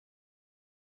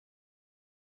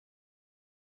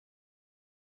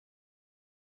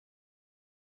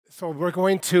So we're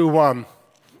going to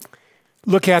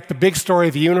look at the big story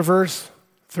of the universe,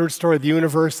 third story of the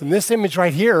universe, and this image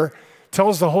right here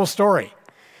tells the whole story.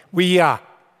 We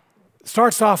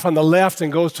starts off on the left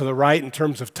and goes to the right in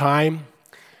terms of time.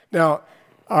 Now,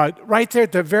 right there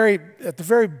at the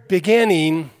very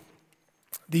beginning,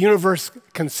 the universe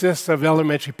consists of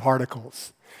elementary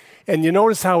particles, and you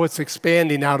notice how it's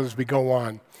expanding out as we go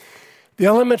on. The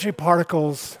elementary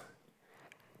particles,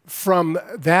 from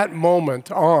that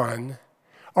moment on,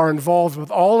 are involved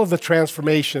with all of the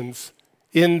transformations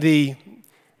in the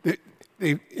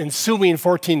ensuing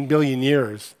 14 billion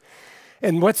years.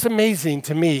 And what's amazing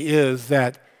to me is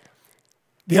that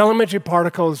the elementary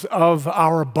particles of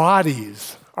our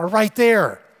bodies are right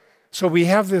there. So we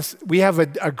have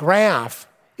a graph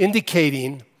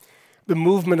indicating the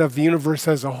movement of the universe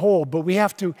as a whole, but we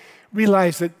have to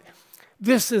realize that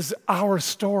this is our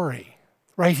story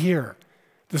right here.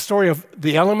 The story of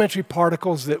the elementary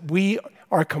particles that we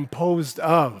are composed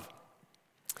of.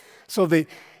 So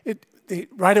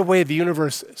right away, the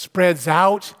universe spreads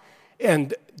out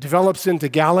and develops into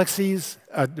galaxies.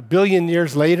 A billion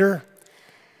years later,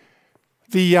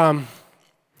 the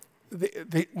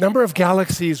number of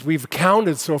galaxies we've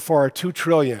counted so far are 2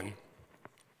 trillion.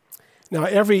 Now,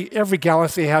 every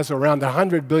galaxy has around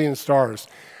 100 billion stars.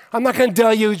 I'm not going to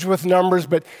deluge with numbers,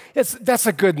 but that's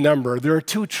a good number. There are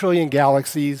 2 trillion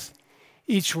galaxies,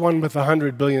 each one with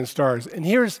 100 billion stars. And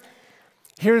here's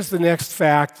the next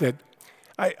fact that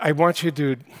I want you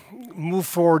to move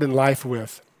forward in life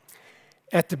with.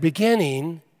 At the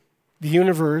beginning, the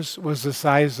universe was the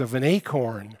size of an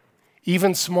acorn,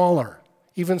 even smaller,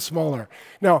 even smaller.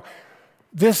 Now,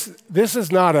 this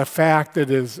is not a fact that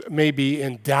is maybe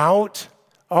in doubt.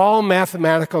 All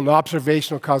mathematical and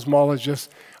observational cosmologists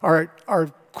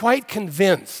are quite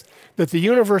convinced that the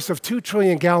universe of 2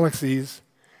 trillion galaxies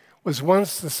was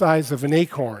once the size of an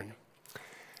acorn.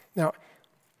 Now,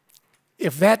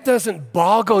 if that doesn't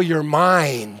boggle your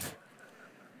mind,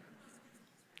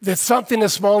 that something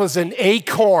as small as an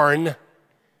acorn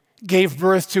gave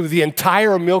birth to the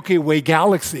entire Milky Way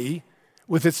galaxy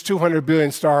with its 200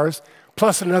 billion stars,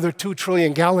 plus another 2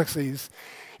 trillion galaxies,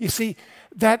 you see,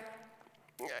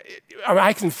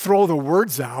 I can throw the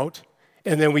words out,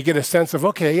 and then we get a sense of,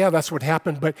 okay, yeah, that's what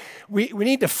happened, but we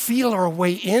need to feel our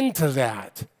way into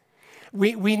that.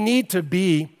 We need to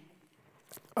be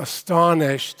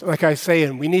astonished, like I say,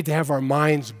 and we need to have our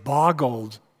minds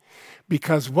boggled,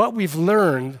 because what we've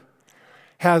learned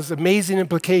has amazing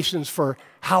implications for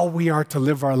how we are to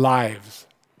live our lives.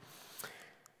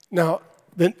 Now,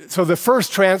 so the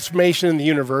first transformation in the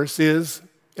universe is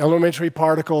elementary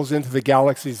particles into the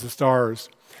galaxies, the stars.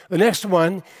 The next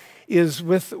one is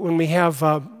when we have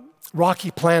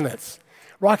rocky planets.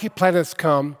 Rocky planets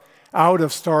come out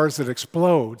of stars that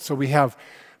explode. So we have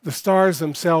the stars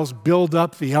themselves build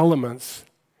up the elements,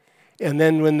 and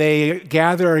then when they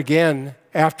gather again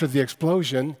after the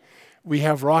explosion, we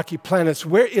have rocky planets.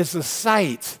 Where is the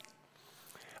site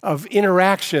of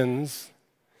interactions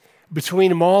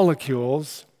between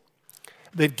molecules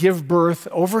that give birth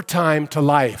over time to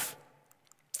life?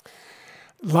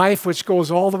 Life which goes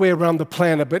all the way around the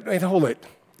planet, but wait, hold it.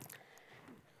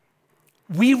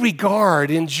 We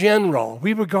regard, in general,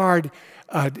 the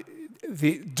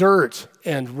dirt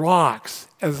and rocks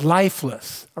as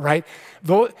lifeless, all right?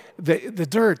 Though the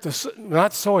dirt,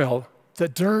 not soil, the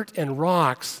dirt and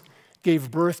rocks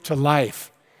gave birth to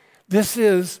life. This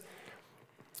is,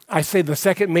 I say, the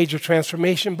second major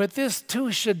transformation, but this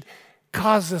too should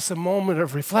cause us a moment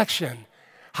of reflection.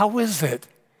 How is it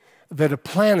that a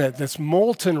planet that's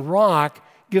molten rock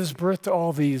gives birth to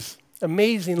all these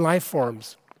amazing life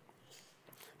forms?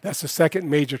 That's the second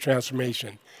major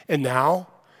transformation. And now,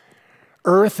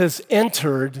 Earth has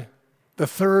entered the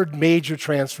third major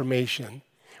transformation.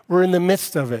 We're in the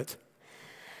midst of it.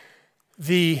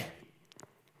 The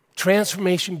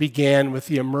transformation began with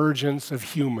the emergence of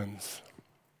humans.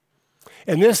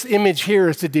 And this image here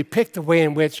is to depict the way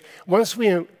in which, once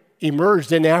we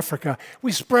emerged in Africa,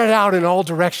 we spread out in all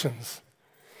directions.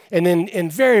 And then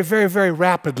very, very, very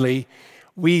rapidly,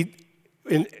 we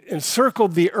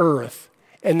encircled the earth.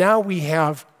 And now we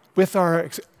have, with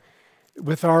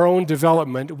our own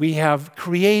development, we have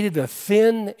created a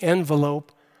thin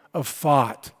envelope of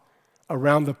thought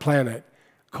around the planet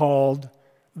called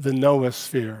the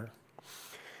noosphere.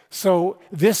 So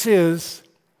this is,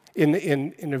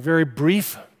 in a very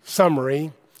brief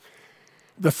summary,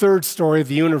 the third story of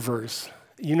the universe.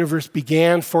 The universe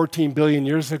began 14 billion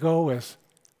years ago as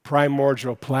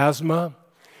primordial plasma.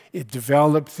 It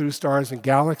developed through stars and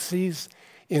galaxies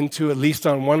into, at least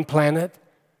on one planet,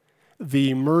 the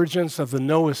emergence of the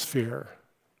noosphere,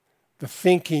 the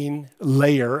thinking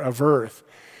layer of Earth.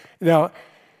 Now,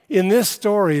 in this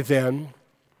story then,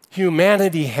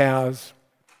 humanity has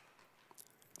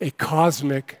a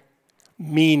cosmic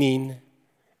meaning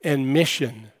and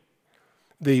mission.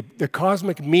 The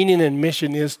cosmic meaning and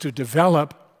mission is to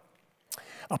develop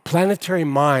a planetary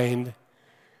mind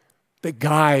that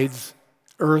guides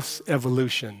Earth's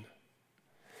evolution.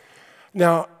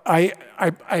 Now,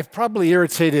 I've probably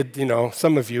irritated,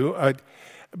 some of you,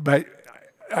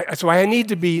 so I need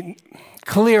to be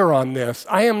clear on this.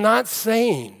 I am not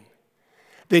saying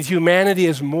that humanity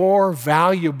is more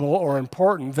valuable or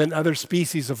important than other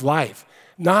species of life.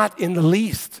 Not in the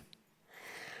least.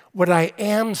 What I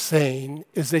am saying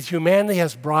is that humanity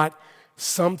has brought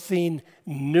something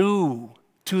new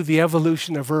to the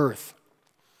evolution of Earth.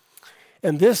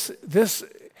 And this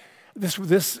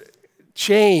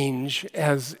change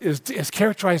is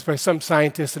characterized by some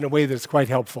scientists in a way that's quite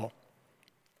helpful.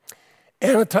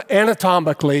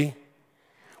 Anatomically,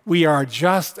 we are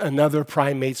just another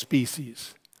primate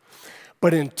species.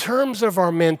 But in terms of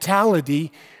our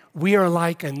mentality, we are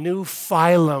like a new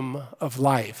phylum of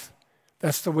life.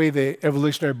 That's the way the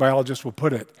evolutionary biologist will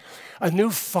put it. A new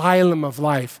phylum of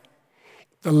life.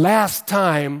 The last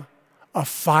time a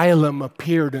phylum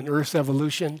appeared in Earth's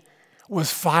evolution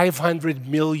was 500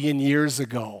 million years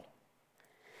ago.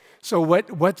 So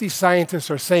what these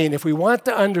scientists are saying, if we want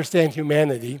to understand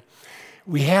humanity,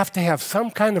 we have to have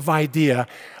some kind of idea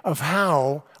of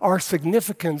how our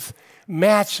significance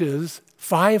matches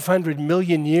 500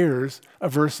 million years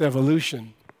of Earth's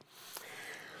evolution.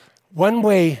 One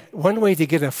way to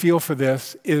get a feel for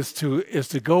this is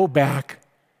to go back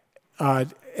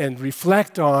and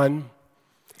reflect on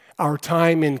our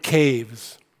time in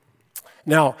caves.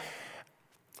 Now,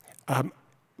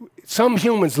 some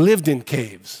humans lived in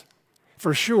caves,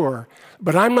 for sure,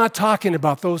 but I'm not talking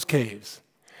about those caves.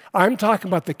 I'm talking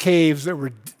about the caves that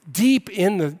were deep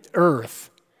in the earth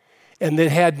and that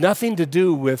had nothing to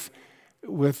do with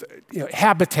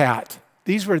habitat.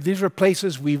 These were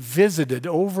places we visited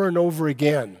over and over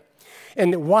again.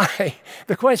 And why?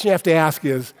 The question you have to ask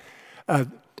is,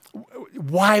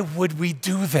 why would we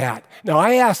do that? Now,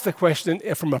 I ask the question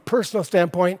from a personal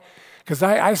standpoint because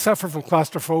I suffer from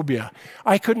claustrophobia.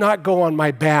 I could not go on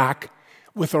my back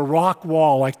with a rock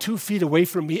wall like 2 feet away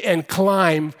from me and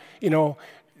climb,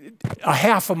 a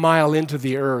half a mile into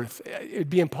the earth. It'd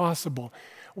be impossible.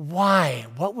 Why?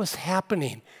 What was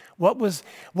happening? What was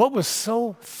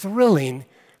so thrilling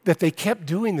that they kept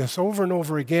doing this over and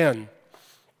over again?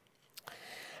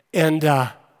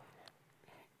 And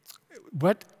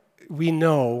what we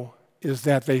know is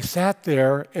that they sat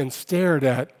there and stared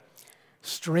at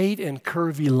straight and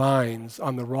curvy lines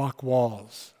on the rock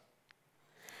walls.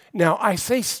 Now, I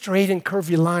say straight and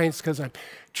curvy lines because I'm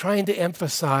trying to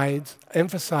emphasize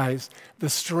the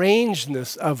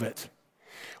strangeness of it.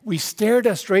 We stared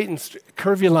at straight and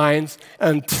curvy lines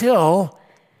until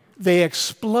they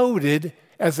exploded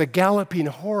as a galloping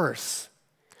horse.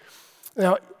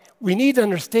 Now, we need to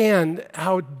understand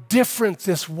how different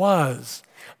this was.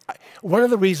 One of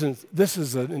the reasons, this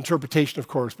is an interpretation, of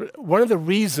course, but one of the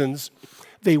reasons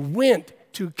they went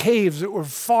to caves that were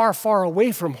far, far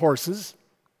away from horses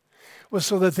was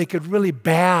so that they could really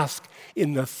bask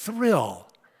in the thrill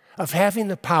of having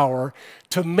the power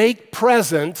to make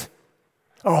present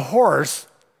a horse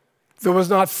that was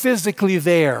not physically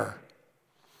there.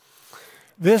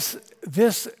 This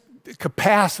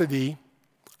capacity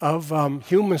of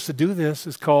humans to do this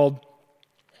is called,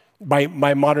 by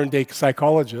modern-day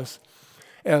psychologists,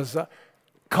 as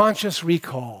conscious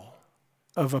recall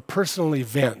of a personal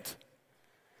event.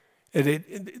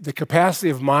 The capacity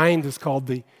of mind is called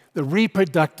the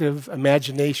reproductive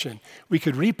imagination. We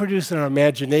could reproduce in our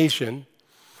imagination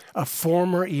a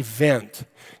former event.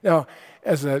 Now,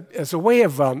 as a way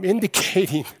of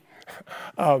indicating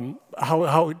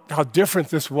how different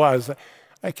this was,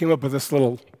 I came up with this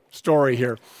little story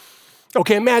here.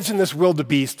 Okay, imagine this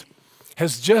wildebeest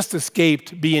has just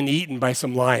escaped being eaten by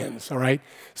some lions, all right?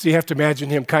 So you have to imagine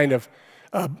him kind of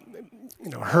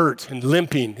hurt and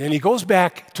limping, and he goes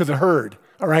back to the herd,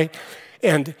 all right?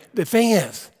 And the thing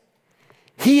is,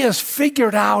 he has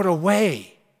figured out a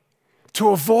way to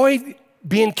avoid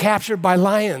being captured by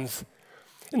lions.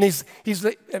 And he's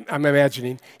I'm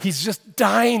imagining, he's just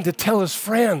dying to tell his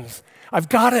friends, I've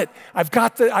got it. I've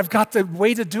got the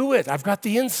way to do it. I've got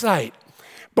the insight.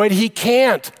 But he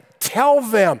can't tell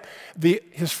them.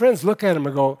 His friends look at him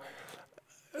and go,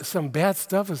 some bad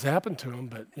stuff has happened to him,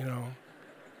 but,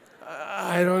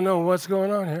 I don't know what's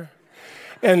going on here.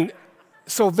 And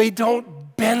so they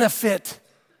don't benefit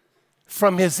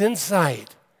from his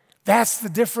insight. That's the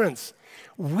difference.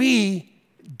 We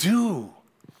do.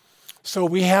 So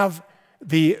we have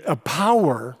the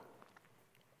power,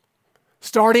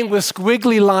 starting with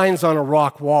squiggly lines on a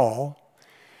rock wall,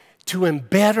 to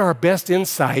embed our best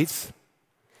insights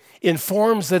in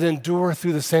forms that endure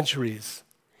through the centuries,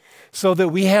 so that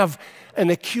we have an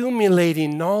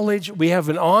accumulating knowledge, we have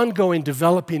an ongoing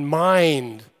developing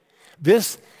mind.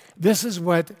 This is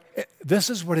what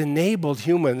enabled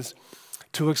humans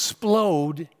to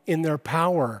explode in their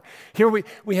power. Here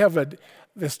we have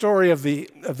the story of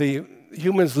the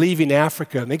humans leaving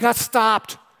Africa, and they got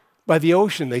stopped by the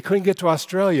ocean. They couldn't get to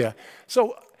Australia.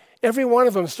 So every one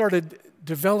of them started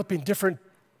developing different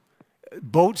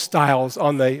boat styles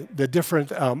on the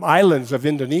different islands of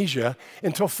Indonesia,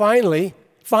 until finally,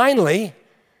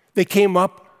 they came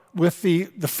up with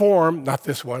the form, not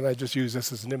this one, I just use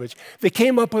this as an image. They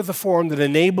came up with a form that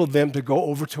enabled them to go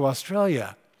over to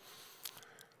Australia.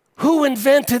 Who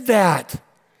invented that?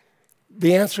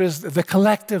 The answer is the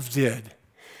collective did.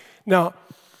 Now,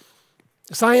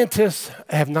 scientists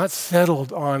have not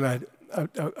settled on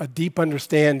a deep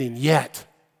understanding yet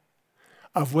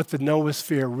of what the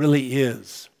noosphere really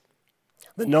is.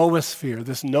 The noosphere,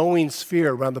 this knowing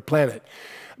sphere around the planet.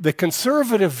 The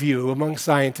conservative view among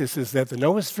scientists is that the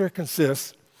noosphere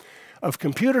consists of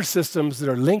computer systems that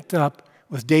are linked up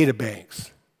with data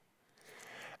banks.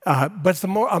 But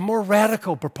a more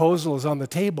radical proposal is on the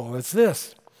table. It's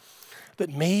this,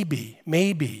 that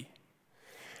maybe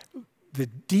the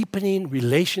deepening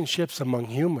relationships among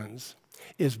humans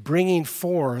is bringing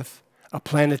forth a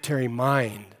planetary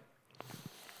mind.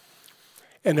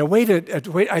 And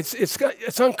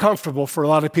it's uncomfortable for a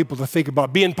lot of people to think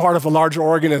about being part of a larger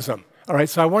organism. All right,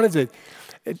 so I wanted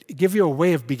to give you a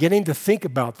way of beginning to think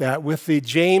about that with the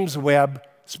James Webb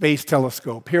Space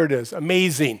Telescope. Here it is,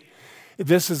 amazing.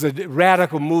 This is a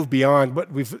radical move beyond what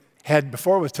we've had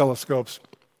before with telescopes.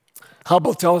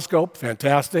 Hubble telescope,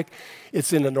 fantastic.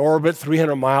 It's in an orbit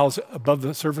 300 miles above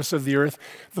the surface of the Earth.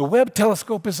 The Webb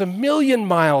telescope is 1,000,000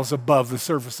 miles above the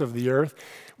surface of the Earth,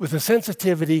 with a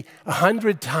sensitivity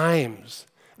 100 times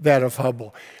that of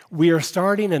Hubble. We are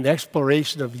starting an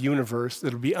exploration of the universe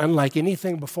that will be unlike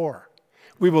anything before.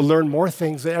 We will learn more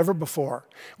things than ever before.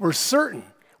 We're certain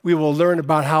we will learn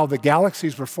about how the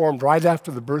galaxies were formed right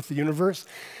after the birth of the universe.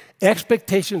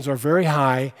 Expectations are very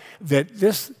high that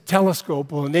this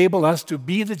telescope will enable us to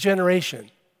be the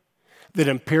generation that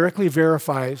empirically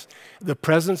verifies the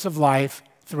presence of life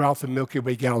throughout the Milky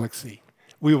Way galaxy.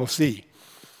 We will see.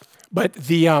 But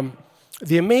the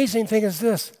amazing thing is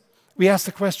this. We ask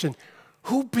the question,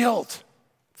 who built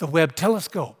the Webb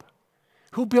telescope?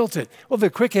 Who built it? Well, the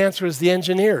quick answer is the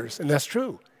engineers, and that's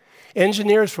true.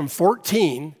 Engineers from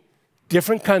 14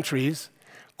 different countries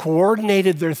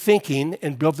coordinated their thinking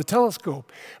and built the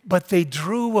telescope, but they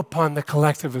drew upon the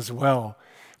collective as well.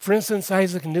 For instance,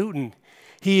 Isaac Newton,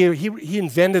 he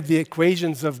invented the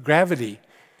equations of gravity.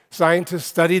 Scientists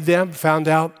studied them, found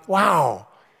out, wow,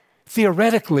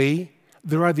 theoretically,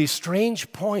 there are these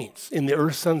strange points in the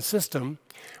Earth-Sun system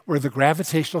where the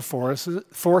gravitational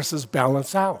forces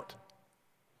balance out.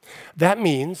 That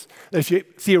means that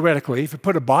theoretically, if you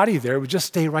put a body there, it would just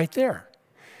stay right there.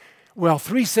 Well,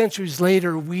 3 centuries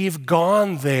later, we've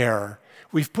gone there.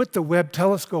 We've put the Webb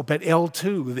telescope at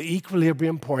L2, the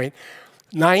equilibrium point,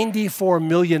 94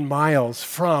 million miles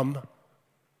from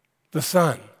the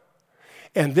sun.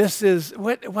 And this is,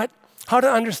 how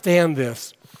to understand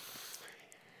this?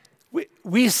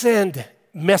 We send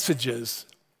messages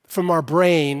from our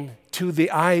brain to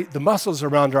the muscles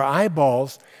around our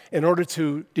eyeballs in order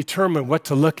to determine what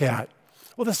to look at.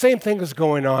 Well, the same thing is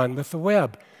going on with the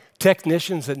Webb.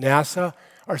 Technicians at NASA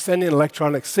are sending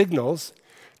electronic signals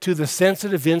to the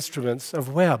sensitive instruments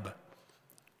of Webb.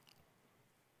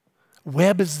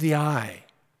 Webb is the eye.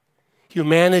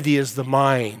 Humanity is the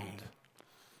mind.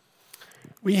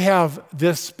 We have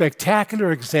this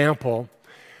spectacular example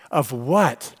of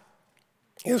what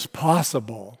is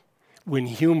possible when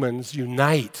humans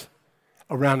unite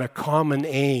around a common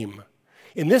aim.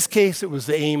 In this case, it was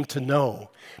the aim to know,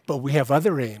 but we have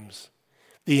other aims.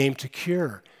 The aim to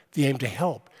cure, the aim to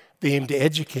help, the aim to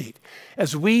educate.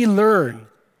 As we learn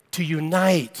to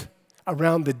unite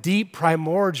around the deep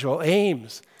primordial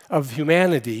aims of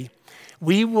humanity,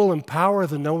 we will empower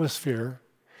the noosphere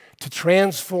to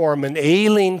transform an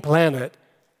ailing planet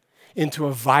into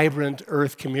a vibrant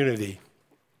Earth community.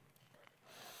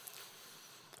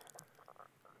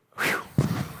 Whew.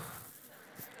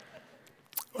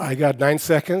 I got 9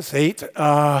 seconds, 8.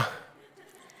 Well,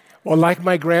 like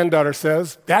my granddaughter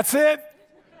says, that's it.